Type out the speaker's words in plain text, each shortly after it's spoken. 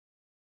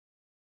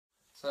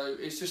So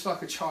it's just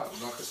like a child,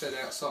 like I said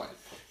outside.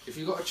 If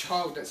you've got a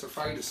child that's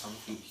afraid of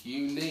something,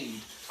 you need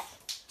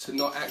to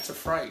not act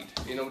afraid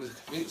in order to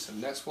convince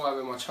them. That's why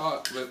when my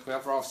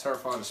other half's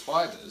terrified of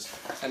spiders,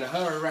 and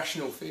her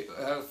irrational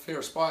fear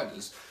of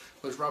spiders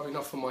was rubbing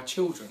off on my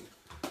children.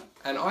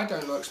 And I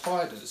don't like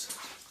spiders,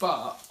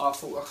 but I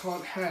thought I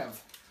can't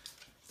have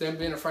them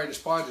being afraid of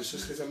spiders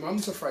just because their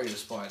mum's afraid of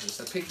spiders.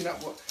 They're picking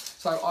up what...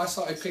 So I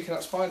started picking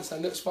up spiders,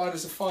 saying, look,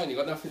 spiders are fine, you've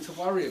got nothing to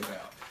worry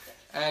about.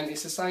 And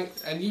it's the same,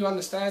 and you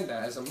understand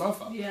that as a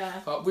mother. Yeah.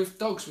 But with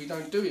dogs, we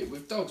don't do it.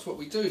 With dogs, what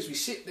we do is we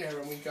sit there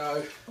and we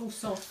go, all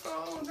soft.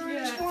 Oh no,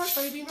 it's right,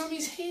 baby,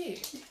 mummy's here.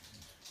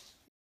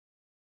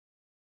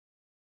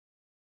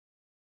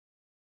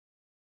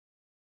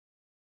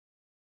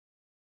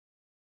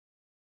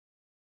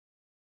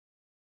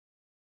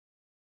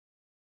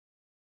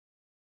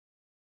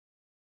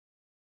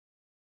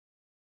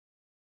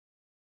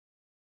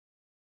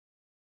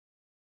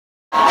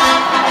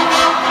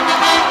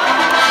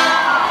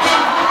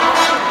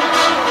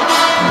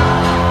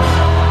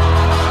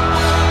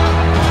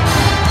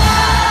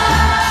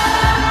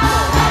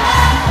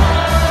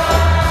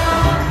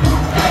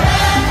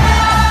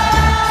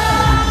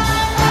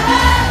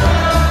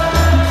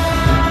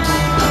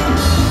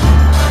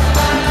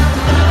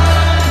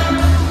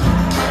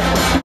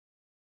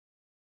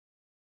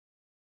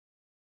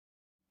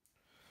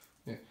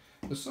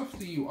 The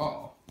softer you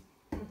are,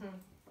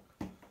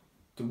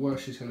 the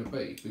worse she's going to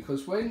be.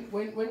 Because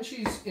when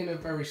she's in a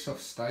very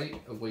soft state,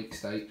 a weak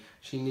state,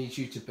 she needs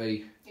you to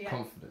be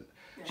confident.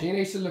 Yeah. She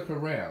needs to look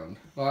around.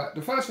 Like,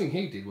 the first thing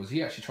he did was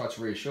he actually tried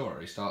to reassure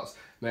her. He starts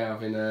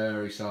mouthing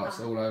her, he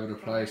starts all over the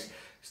place,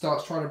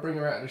 starts trying to bring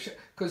her out of the shit.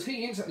 Because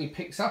he instantly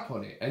picks up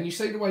on it. And you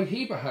see the way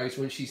he behaves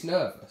when she's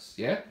nervous,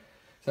 yeah?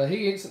 So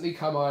he instantly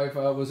come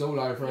over, was all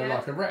over her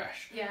like a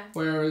rash. Yeah.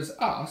 Whereas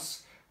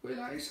us... we're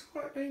like, it's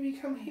alright baby,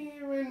 come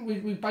here, and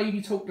we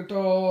baby talk the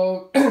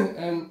dog,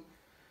 and...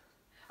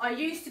 I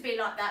used to be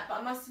like that, but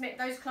I must admit,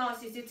 those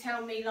classes did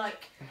tell me,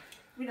 like,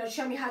 you know,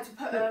 show me how to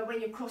put her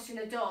when you're crossing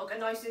a dog,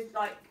 and I used to,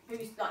 like,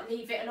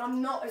 leave it, and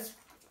I'm not as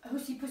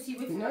hussy-pussy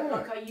with her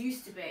like I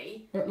used to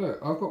be. But look,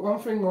 I've got one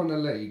thing on the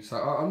lead, so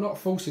I'm not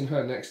forcing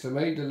her next to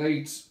me, the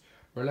lead's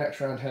relaxed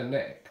around her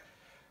neck,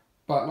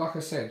 but like I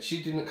said,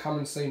 she didn't come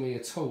and see me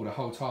at all the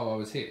whole time I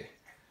was here.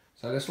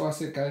 So that's why I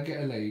said, go and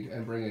get a lead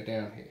and bring her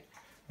down here.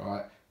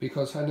 Right,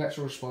 because her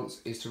natural response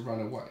is to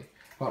run away.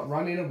 But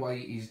running away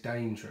is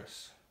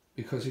dangerous.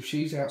 Because if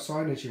she's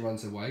outside and she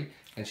runs away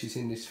and she's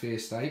in this fear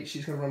state,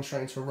 she's going to run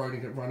straight into a road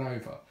and get run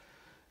over.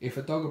 If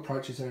a dog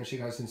approaches her and she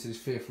goes into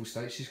this fearful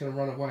state, she's going to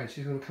run away and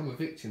she's going to become a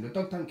victim. The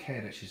dog don't care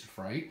that she's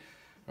afraid,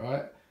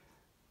 right?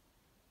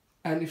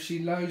 And if she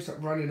knows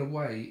that running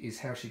away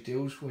is how she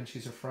deals when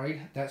she's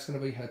afraid, that's going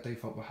to be her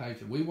default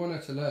behaviour. We want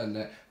her to learn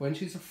that when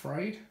she's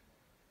afraid,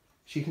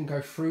 she can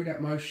go through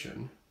that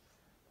motion,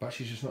 but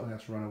she's just not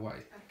allowed to run away.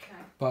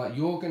 Okay. But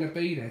you're going to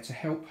be there to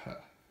help her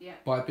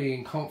by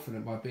being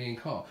confident, by being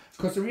calm.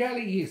 Because the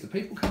reality is, the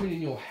people coming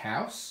in your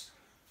house,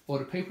 or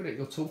the people that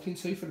you're talking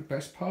to for the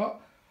best part,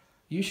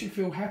 you should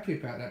feel happy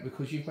about that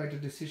because you've made a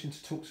decision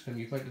to talk to them,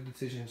 you've made a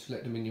decision to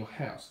let them in your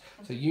house.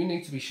 So you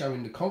need to be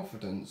showing the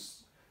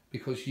confidence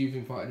because you've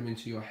invited them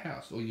into your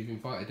house, or you've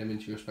invited them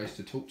into your space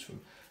to talk to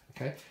them.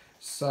 Okay?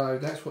 So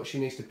that's what she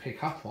needs to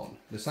pick up on.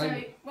 The same.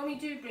 So when we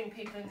do bring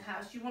people in the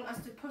house, do you want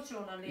us to put her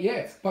on a lead?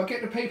 Yeah, but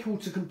get the people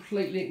to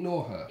completely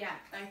ignore her. Yeah,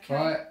 okay.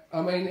 Right?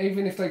 I mean,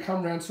 even if they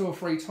come round 2 or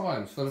 3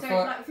 times. For the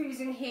like if we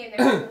was in here and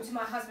they were talking to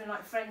my husband,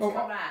 like friends come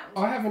round.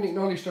 I haven't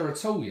acknowledged her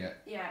at all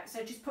yet. Yeah,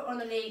 so just put her on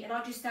the lead and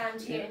I'll just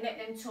stand here and let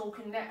them talk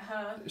and let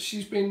her...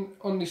 She's been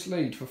on this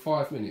lead for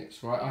 5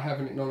 minutes, right? I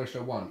haven't acknowledged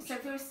her once. So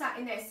if we were sat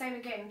in there, same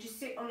again, just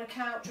sit on the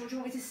couch, or do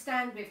you want me to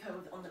stand with her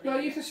on the lead? No,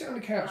 you can sit on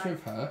the couch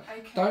with her.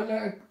 Okay.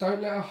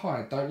 Don't let her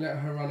hide. Don't let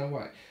her run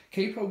away.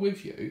 Keep her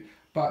with you,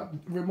 but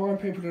remind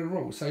people of the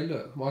rules. Say,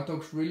 look, my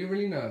dog's really,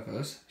 really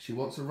nervous. She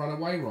wants to run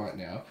away right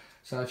now.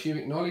 So if you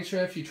acknowledge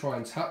her, if you try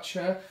and touch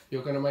her,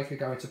 you're going to make her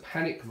go into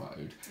panic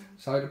mode.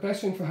 So the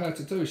best thing for her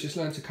to do is just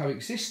learn to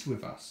coexist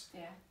with us.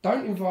 Yeah.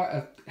 Don't invite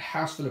a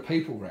house full of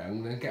people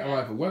round and get her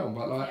overwhelmed,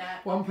 but like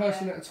one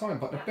person at a time.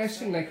 But the best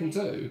thing they can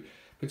do,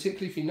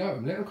 particularly if you know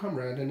them, let them come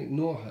round and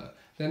ignore her.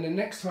 Then the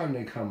next time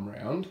they come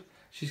round,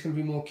 she's going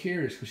to be more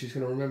curious because she's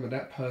going to remember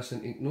that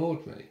person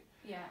ignored me.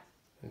 Yeah.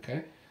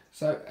 Okay?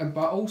 So,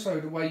 but also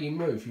the way you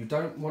move, you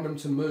don't want them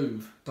to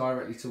move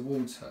directly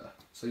towards her.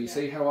 So you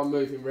see how I'm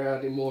moving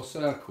around in more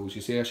circles.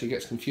 You see how she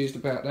gets confused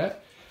about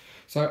that?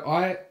 So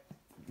I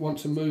want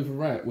to move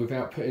around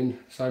without putting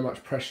so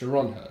much pressure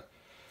on her.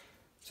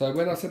 So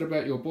when I said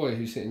about your boy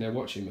who's sitting there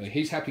watching me,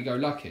 he's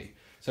happy-go-lucky.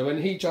 So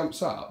when he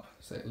jumps up,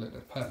 say, look,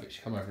 that's perfect,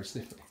 she come over and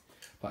sniff me.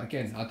 But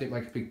again, I didn't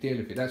make a big deal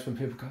of it. That's when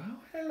people go, oh,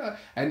 hello.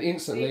 And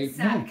instantly,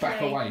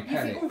 back away,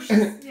 panic.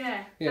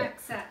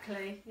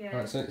 Exactly. Yeah.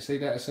 Right, so see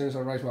that as soon as I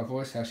raise my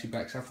voice, how she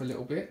backs up a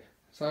little bit.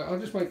 So I'll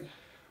just make...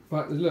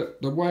 But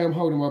look, the way I'm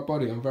holding my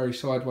body, I'm very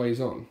sideways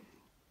on.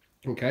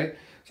 Okay?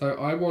 So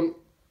I want...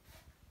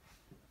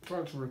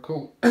 trying to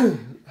recall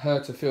her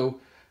to feel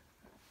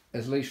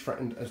as least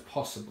threatened as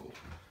possible.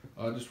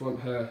 I just want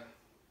her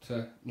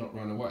to not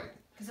run away.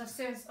 Because I've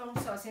seen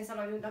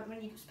something like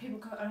when people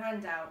put her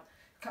hand out,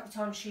 a couple of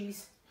times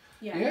she's...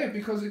 Yeah,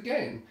 because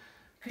again...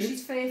 Because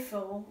she's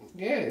fearful.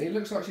 Yeah, it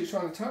looks like she's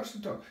trying to touch the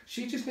dog.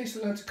 She just needs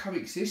to learn to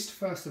coexist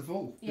first of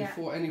all,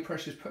 before any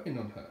pressure's put in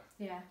on her.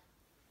 Yeah.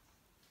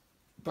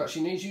 But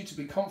she needs you to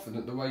be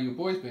confident the way your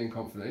boy's being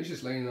confident. He's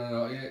just leaning on,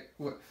 like,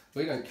 yeah,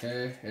 we don't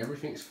care,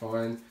 everything's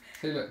fine.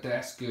 Say, look,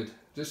 that's good.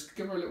 Just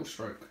give her a little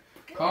stroke.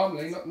 Good.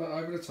 Calmly, not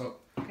over the top.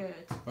 Good.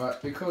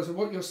 Right, because of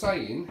what you're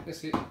saying,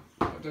 that's it.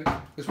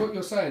 Because what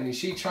you're saying is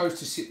she chose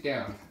to sit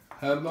down.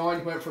 Her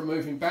mind went from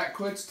moving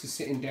backwards to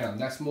sitting down.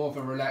 That's more of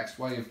a relaxed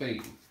way of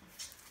being.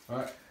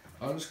 Right,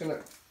 I'm just going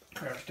to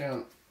crouch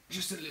down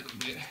just a little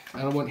bit.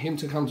 And I want him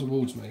to come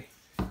towards me.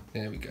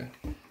 There we go.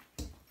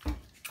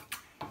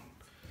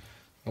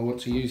 I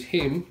want to use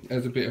him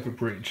as a bit of a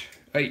bridge.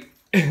 Hey.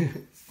 There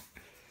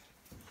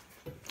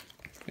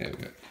we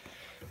go.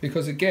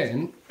 Because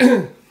again,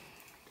 this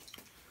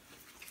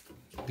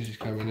is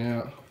coming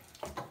out.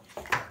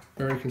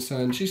 Very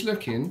concerned. She's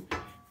looking,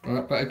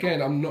 right? But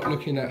again, I'm not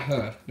looking at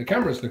her. The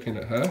camera's looking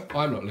at her.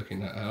 I'm not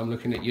looking at her. I'm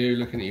looking at you,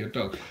 looking at your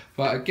dog.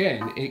 But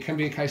again, it can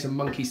be a case of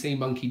monkey see,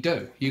 monkey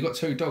do. You've got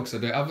two dogs, so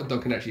the other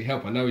dog can actually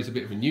help. I know he's a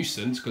bit of a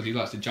nuisance because he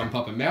likes to jump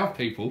up and mouth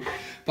people,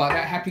 but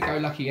that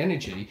happy-go-lucky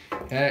energy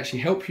can actually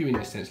help you in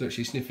this sense. Look,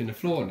 she's sniffing the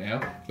floor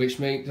now, which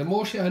means the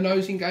more her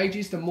nose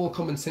engages, the more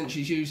common sense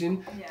she's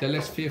using, the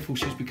less fearful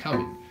she's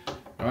becoming,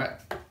 right?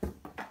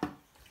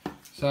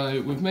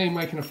 So with me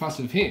making a fuss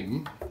of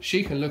him,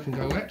 she can look and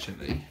go,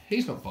 actually,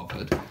 he's not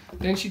bothered.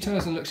 Then she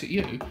turns and looks at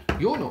you,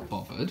 you're not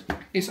bothered.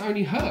 It's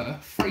only her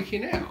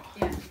freaking out.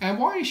 Yeah. And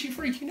why is she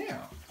freaking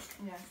out?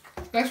 Yeah.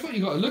 That's what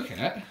you got to look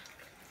at.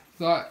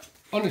 Like,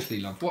 honestly,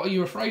 love, what are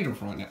you afraid of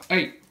right now?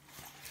 Hey.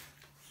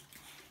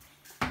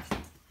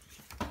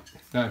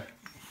 No.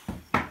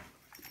 I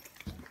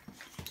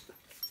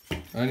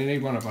only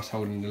need one of us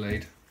holding the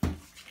lead.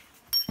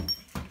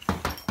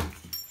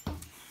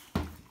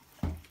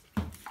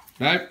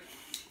 No.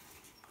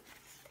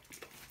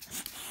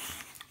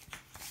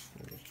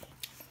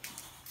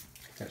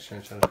 Actually,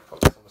 I'm trying to put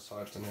this on the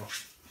side for now.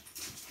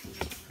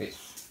 Please.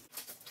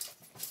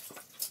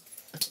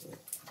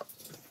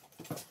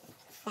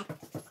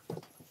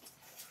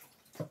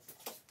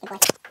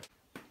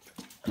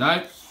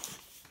 No.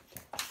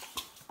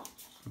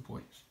 Good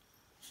boy.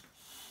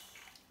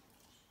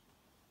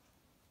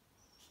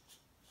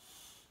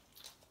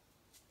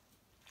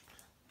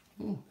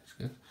 Oh, that's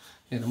good.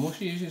 Yeah, the more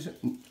she uses it,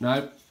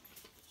 no.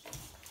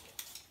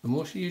 The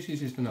more she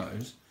uses the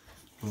nose,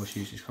 the more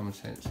she uses common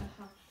sense.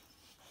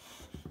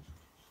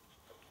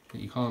 But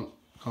you can't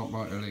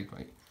bite her leg,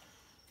 mate.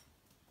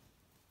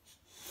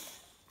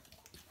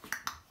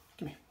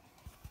 Give me.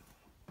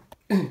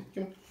 Give me.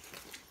 Do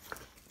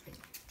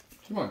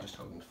you mind just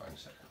holding the phone a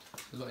second?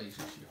 It's a lot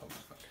easier if you hold the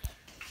phone.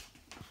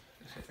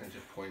 Let's see if I can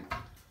just point.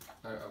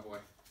 No, other way.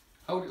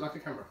 Hold it like a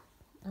camera.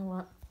 Oh,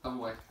 what? Other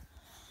way.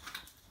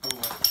 Other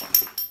way.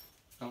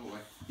 Other way.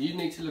 You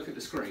need to look at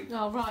the screen.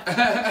 Oh, right.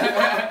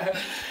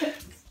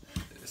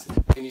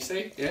 Can you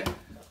see? Yeah?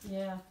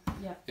 Yeah.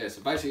 Yeah. Yeah,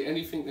 so basically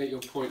anything that you're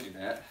pointing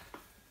at,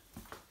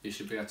 you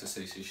should be able to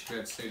see. So you should be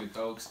able to see the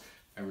dogs,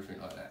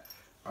 everything like that.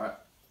 Alright?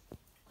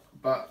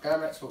 But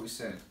going back to what we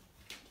said,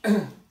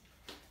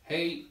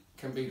 he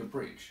can be the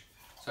bridge.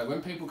 So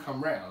when people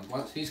come round,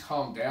 once he's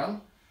calmed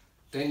down,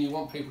 then you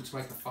want people to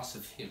make a fuss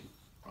of him.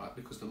 Right?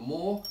 Because the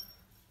more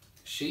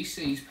she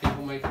sees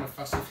people making a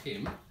fuss of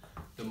him,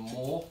 the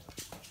more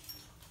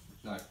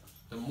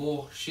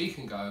she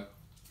can go,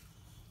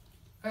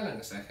 hang on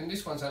a second,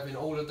 this one's having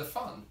all of the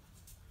fun.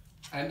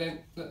 And then,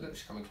 look,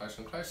 she's coming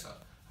closer and closer.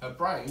 Her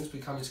brain's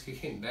becoming to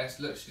kick in.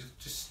 Look, she's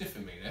just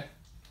sniffing me there.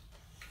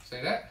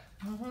 See that?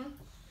 Mm-hmm.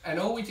 And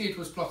all we did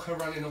was block her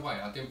running away.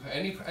 I didn't put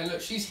any, and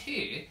look, she's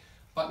here,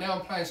 but now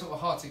I'm playing sort of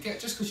hard to get.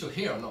 Just because you're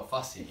here, I'm not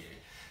fussing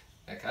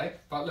you. Okay?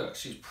 But look,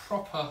 she's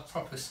proper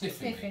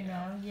sniffing me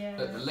now. Yeah.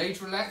 Look, the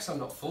lead's relaxed, I'm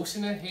not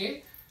forcing her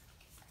here.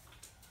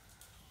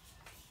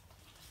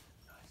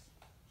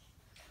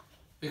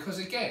 Because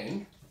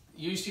again,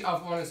 use the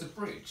other one as a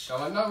bridge. So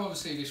I know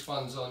obviously this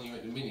one's on you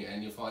at the minute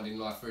and you're finding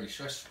life really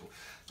stressful,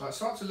 but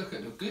start to look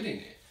at the good in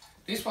it.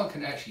 This one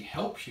can actually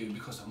help you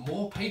because the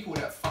more people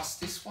that fuss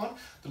this one,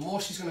 the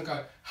more she's going to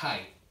go,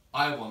 hey,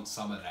 I want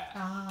some of that.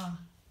 Ah.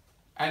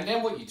 And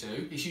then what you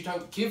do is you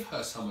don't give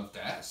her some of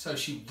that, so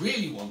she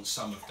really wants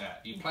some of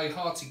that. You play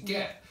hard to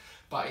get,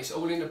 but it's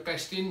all in the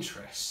best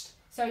interest.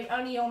 So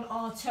only on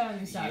our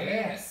terms, though. Yeah,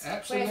 yes.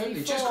 absolutely.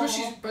 Before...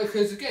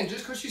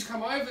 Just because she's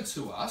come over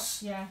to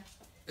us. Yeah.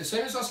 As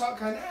soon as I start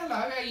going, hello,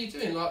 how you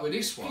doing? Like with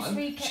this one,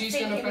 she's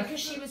going to because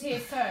she was here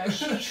first.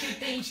 She should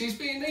be. She's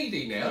being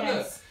needy now. Yes.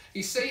 Look,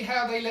 you see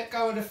how they let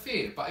go of the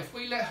fear, but if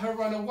we let her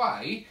run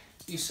away,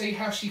 you see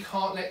how she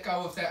can't let go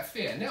of that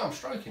fear. Now I'm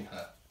stroking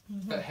her,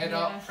 but head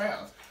up,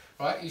 proud,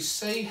 right? You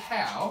see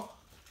how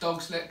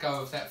dogs let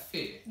go of that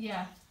fear.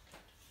 Yeah.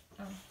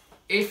 Oh.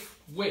 If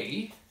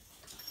we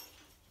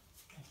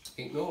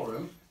ignore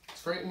them,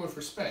 treat them with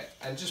respect,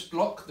 and just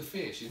block the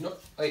fear. She's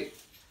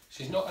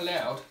not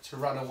allowed to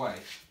run away.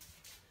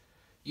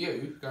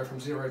 You go from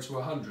 0 to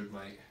 100,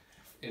 mate.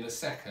 in a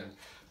second.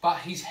 But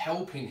he's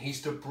helping,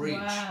 he's the bridge.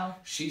 Wow.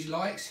 She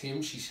likes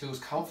him, she feels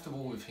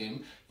comfortable with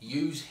him,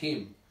 use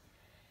him.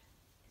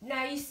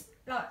 Now,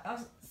 like I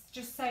was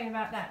just saying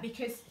about that,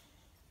 because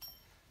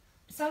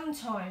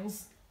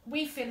sometimes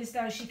we feel as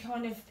though she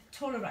kind of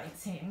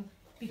tolerates him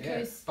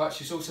because... Yeah, but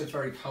she's also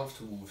very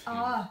comfortable with him.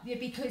 Yeah,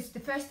 because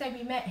the first day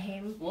we met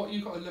him... What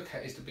you've got to look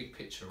at is the big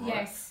picture, right?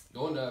 Yes.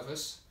 You're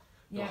nervous,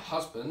 your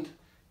husband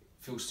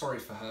feels sorry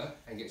for her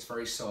and gets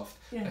very soft.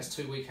 Yeah. That's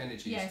two weak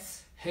energies.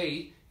 Yes.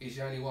 He is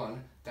the only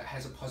one that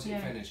has a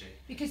positive energy.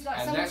 Because like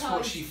and that's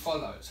what she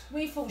follows.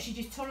 We thought she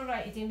just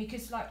tolerated him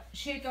because like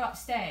she'd go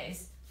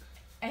upstairs,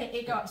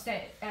 he'd go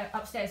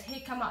upstairs,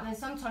 he'd come up, and then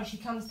sometimes she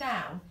comes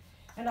down,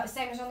 and like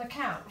same as on the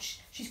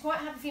couch, she's quite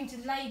happy for him to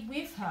lay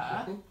with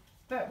her,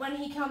 but when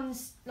he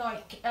comes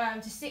like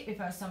to sit with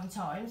her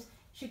sometimes,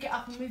 she'll get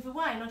up and move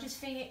away, and I just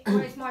think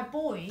whereas my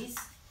boys,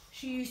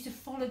 she used to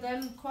follow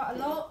them quite a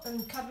lot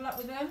and cuddle up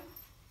with them.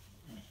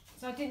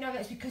 So I didn't know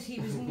that's because he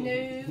was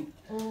new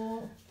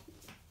or...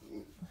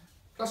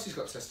 Plus he's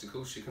got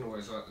testicles, she can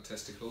always like the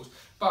testicles.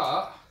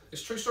 But,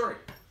 it's a true story.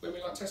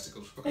 Women like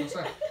testicles, what can I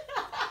say?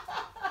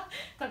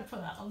 Don't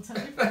put that on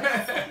Tony.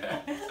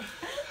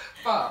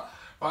 But,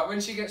 right, when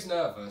she gets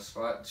nervous,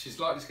 right, she's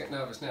likely to get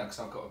nervous now because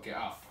I've got to get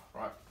up,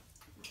 right?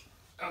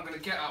 I'm going to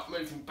get up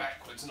moving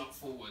backwards, not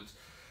forwards.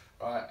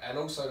 Right, and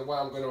also the way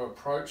I'm going to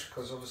approach,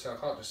 because obviously I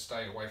can't just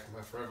stay away from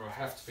her forever, I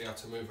have to be able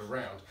to move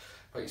around.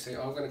 But you see,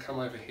 I'm going to come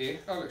over here.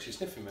 Oh look, she's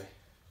sniffing me.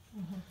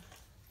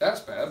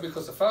 That's better,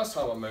 because the first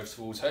time I moved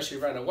towards her, she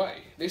ran away.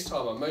 This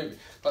time I'm moving.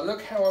 But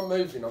look how I'm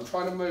moving. I'm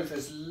trying to move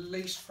as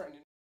least threatening.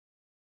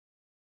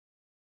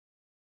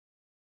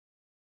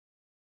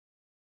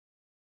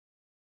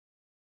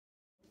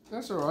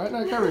 That's alright,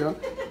 no, carry on.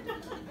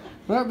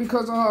 No,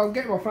 because I'll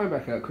get my phone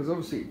back out, because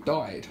obviously it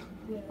died.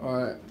 Yeah.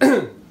 Alright.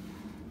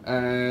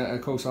 And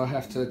of course I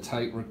have to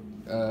take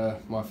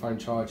my phone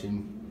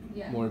charging,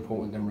 more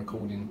important than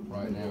recording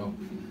right now,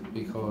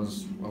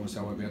 because obviously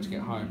I won't be able to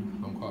get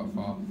home. I'm quite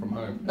far from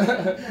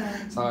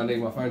home. So I need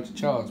my phone to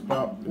charge.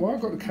 But why I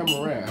got the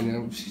camera out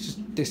and she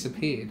just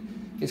disappeared,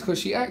 it's because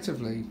she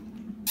actively...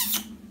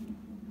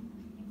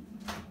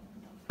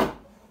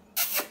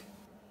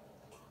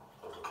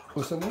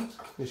 What's her name?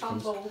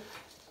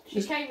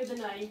 She came with a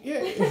name. Yeah,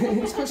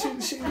 it's because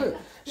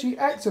she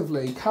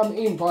actively come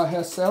in by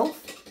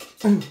herself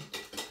and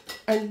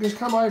just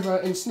come over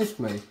and sniffed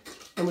me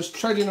and was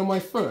treading on my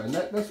foot, and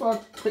that's why I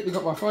quickly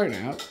got my phone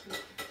out.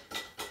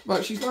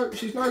 But she's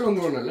no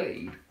longer on a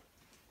lead,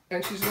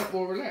 and she's a lot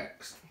more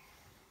relaxed.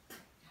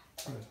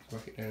 Oh,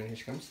 knock it down, here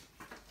she comes.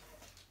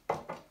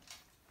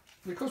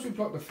 Because we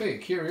blocked the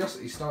feed,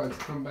 curiosity's starting to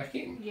come back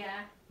in.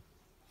 Yeah.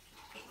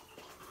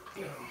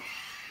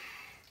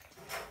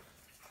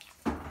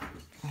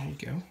 There you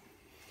go.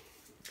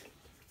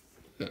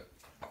 Look,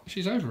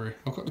 she's over here.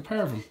 I've got the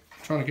pair of them.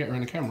 I'm trying to get her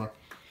in the camera.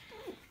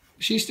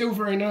 She's still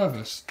very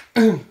nervous,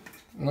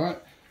 right?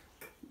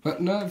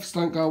 But nerves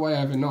don't go away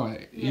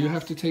overnight. Yeah. You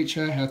have to teach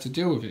her how to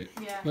deal with it.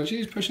 Yeah. But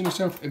she's pushing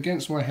herself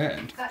against my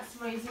hand. That's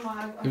the reason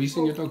why Have you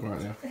seen your dog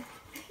right now?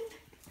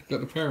 Got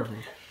the pair of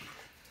them.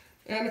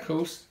 And of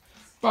course,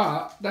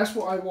 but that's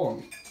what I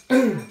want.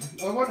 I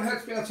want her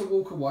to be able to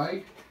walk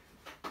away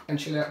and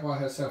chill out by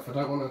herself. I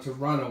don't want her to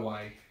run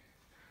away.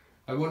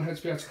 I want her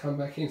to be able to come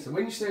back in. So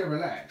when you see her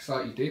relax,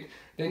 like you did,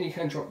 then you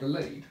can drop the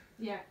lead.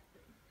 Yeah.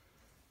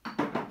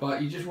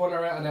 But you just want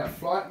her out of that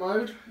flight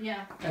mode.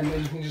 Yeah. And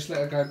then you can just let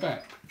her go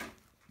back.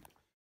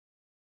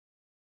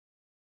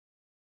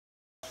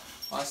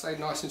 I stay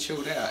nice and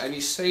chilled out. And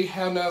you see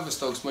how nervous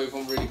dogs move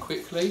on really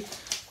quickly,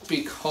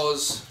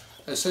 because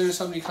as soon as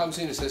somebody comes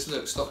in and says,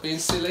 look, stop being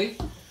silly,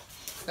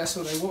 that's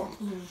all they want.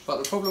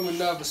 But the problem with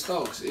nervous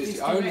dogs is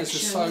the owners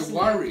are so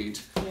worried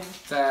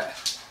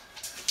that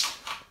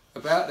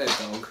about their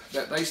dog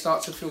that they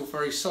start to feel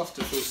very soft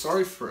and feel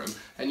sorry for him,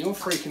 and you're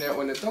freaking out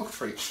when the dog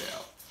freaks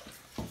out.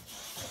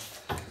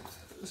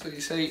 So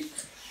you see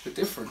the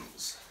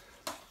difference.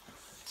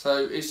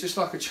 So it's just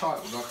like a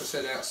child, like I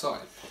said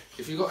outside.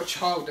 If you've got a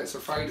child that's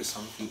afraid of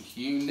something,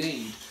 you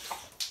need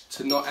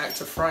to not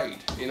act afraid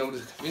in order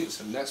to convince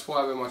them. That's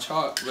why when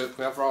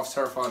whenever I was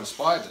terrified of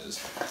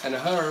spiders, and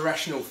her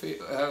irrational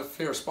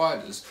fear of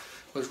spiders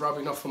was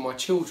rubbing off on my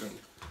children.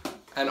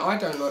 And I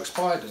don't like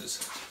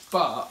spiders,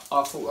 but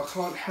I thought I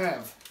can't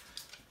have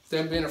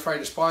them being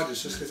afraid of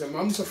spiders just because their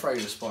mum's afraid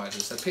of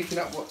spiders. They're picking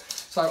up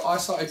so I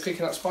started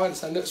picking up spiders,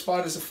 saying, look,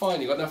 spiders are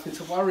fine, you've got nothing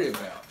to worry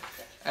about.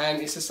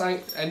 And it's the same,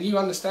 and you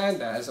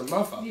understand that as a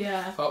mother.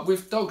 Yeah. But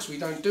with dogs, we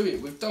don't do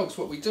it. With dogs,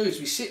 what we do is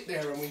we sit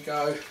there and we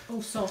go,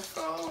 all soft.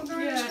 Oh no,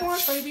 it's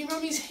right, baby,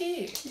 mummy's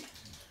here.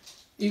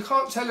 You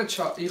can't tell a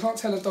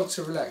dog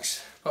to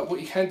relax, but what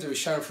you can do is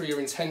show them through your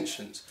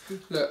intentions.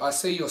 Look, I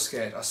see you're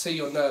scared, I see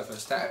you're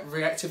nervous. That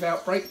reactive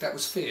outbreak, that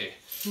was fear.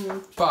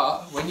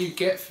 But when you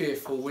get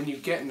fearful, when you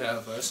get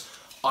nervous,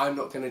 I'm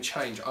not going to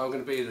change. I'm going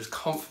to be as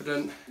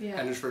confident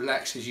and as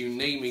relaxed as you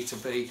need me to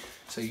be,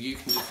 so you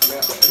can just come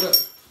out there. Look.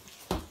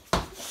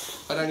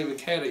 I don't even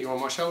care that you're on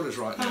my shoulders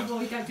right now. Oh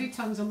boy, you don't do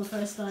tongues on the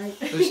first date.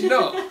 Does she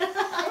not?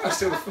 I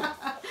still...